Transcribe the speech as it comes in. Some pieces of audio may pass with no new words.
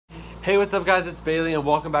Hey, what's up guys, it's Bailey and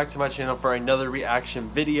welcome back to my channel for another reaction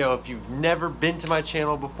video. If you've never been to my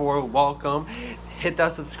channel before, welcome. Hit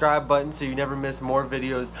that subscribe button so you never miss more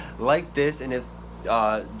videos like this. And if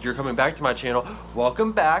you're coming back to my channel,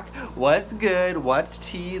 welcome back. What's good? What's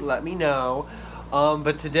tea? Let me know.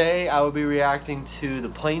 But today I will be reacting to the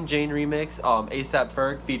Plain Jane remix, ASAP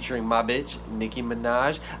Ferg featuring my bitch, Nicki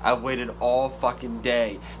Minaj. I've waited all fucking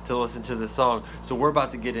day to listen to this song, so we're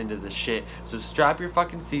about to get into the shit. So strap your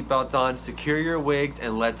fucking seatbelts on, secure your wigs,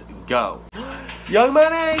 and let's go. Young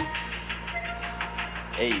Money!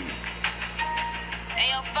 Hey.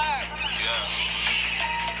 Ayo, Ferg. Yeah.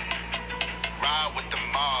 Ride with the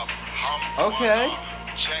mob. Okay.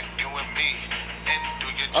 Check in with me and do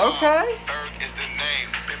your job. Okay. Ferg is the name.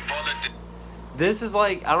 This is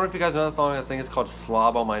like, I don't know if you guys know the song. I think it's called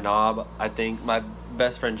Slob on My Knob. I think my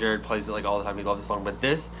best friend Jared plays it like all the time. He loves the song. But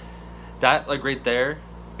that like right there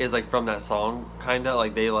is like from that song, kinda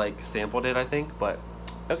like they like sampled it, I think. But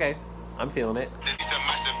okay, I'm feeling it.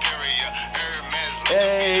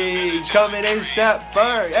 Hey, coming ASAP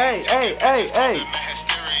Ferg. Hey, hey, hey, hey.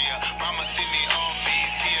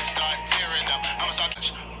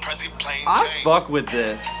 I fuck with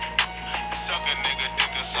this.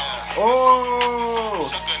 Oh,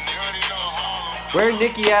 where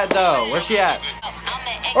Nicki at though? Where's she at?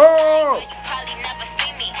 Oh,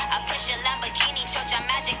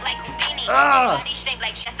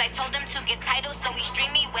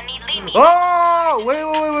 oh,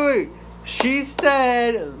 wait. She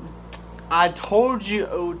said, I told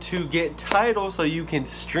you to get titles so you can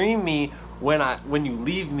stream me when you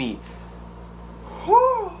leave me.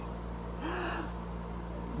 Whew.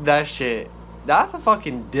 That shit. That's a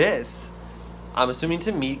fucking diss. I'm assuming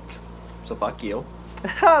to Meek, so fuck you.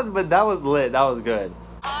 But that was lit. That was good.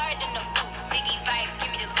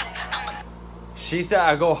 She said,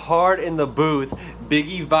 I go hard in the booth.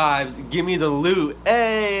 Biggie vibes. Give me the loot.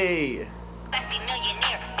 Hey.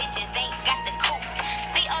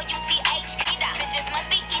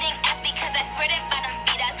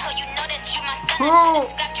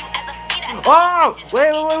 Oh,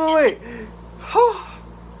 wait.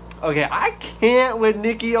 Okay, I can't with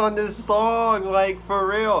Nicki on this song, like, for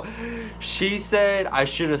real. She said, I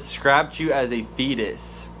should have scrapped you as a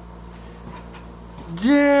fetus.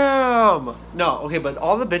 Damn. No, okay, but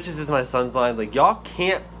all the bitches is my son's line. Like, y'all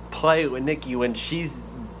can't play with Nicki when she's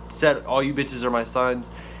said, all you bitches are my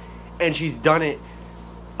sons. And she's done it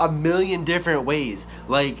a million different ways.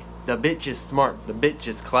 Like, the bitch is smart. The bitch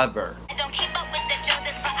is clever. I don't keep up with the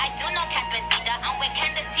Joneses, but I do know Capacita. I'm with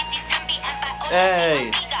Candace, TT, Tembi, and by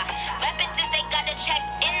hey.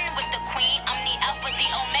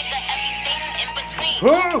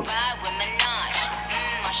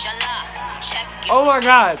 Oh my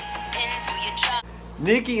god,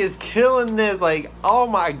 Nicki is killing this. Like, oh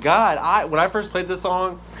my god, when I first played this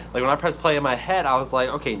song, like when I pressed play in my head, I was like,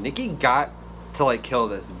 okay, Nicki got to like kill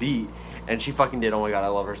this beat, and she fucking did. Oh my god, I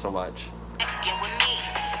love her so much.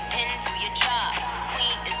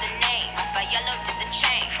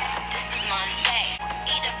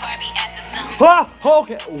 Ah,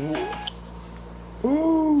 okay.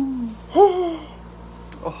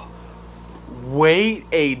 Oh, wait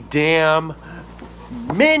a damn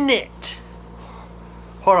minute.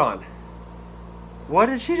 Hold on. What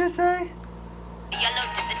did she just say? Yellow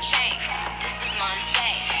did the chain. This is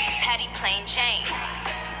Monday. Patty Plain Jane.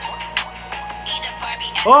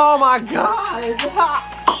 Oh my god.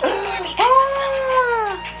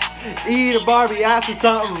 Eat a Barbie ass or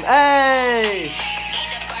something. Hey.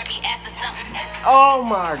 Oh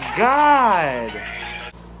my god.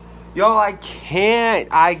 Y'all, I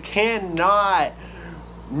cannot.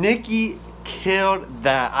 Nicki killed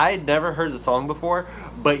that. I had never heard the song before,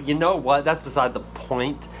 but you know what? That's beside the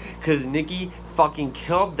point, because Nicki fucking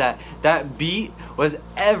killed that. That beat was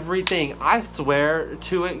everything. I swear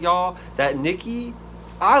to it, y'all, that Nicki,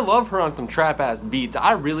 I love her on some trap-ass beats.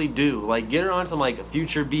 I really do. Like, get her on some, like,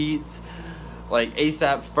 Future beats, like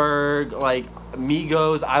ASAP Ferg, like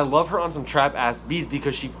Migos. I love her on some trap-ass beats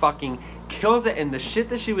because she fucking kills it. And the shit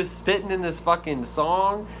that she was spitting in this fucking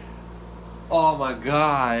song, oh my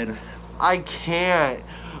god, I can't.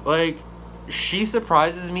 Like, she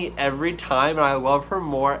surprises me every time, and I love her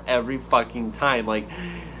more every fucking time. Like,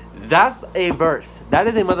 that's a verse. That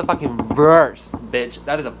is a motherfucking verse, bitch.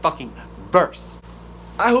 That is a fucking verse.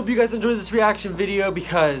 I hope you guys enjoyed this reaction video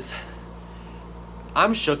because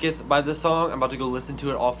I'm shooketh by this song. I'm about to go listen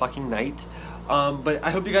to it all fucking night. But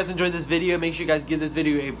I hope you guys enjoyed this video. Make sure you guys give this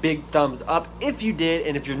video a big thumbs up if you did.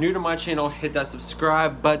 And if you're new to my channel, hit that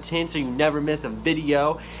subscribe button so you never miss a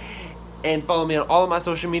video. And follow me on all of my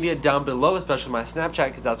social media down below, especially my Snapchat,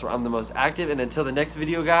 because that's where I'm the most active. And until the next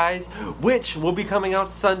video, guys, which will be coming out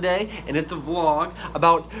Sunday, and it's a vlog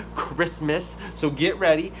about Christmas, so get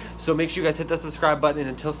ready. So make sure you guys hit that subscribe button, and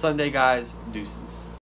until Sunday, guys, deuces.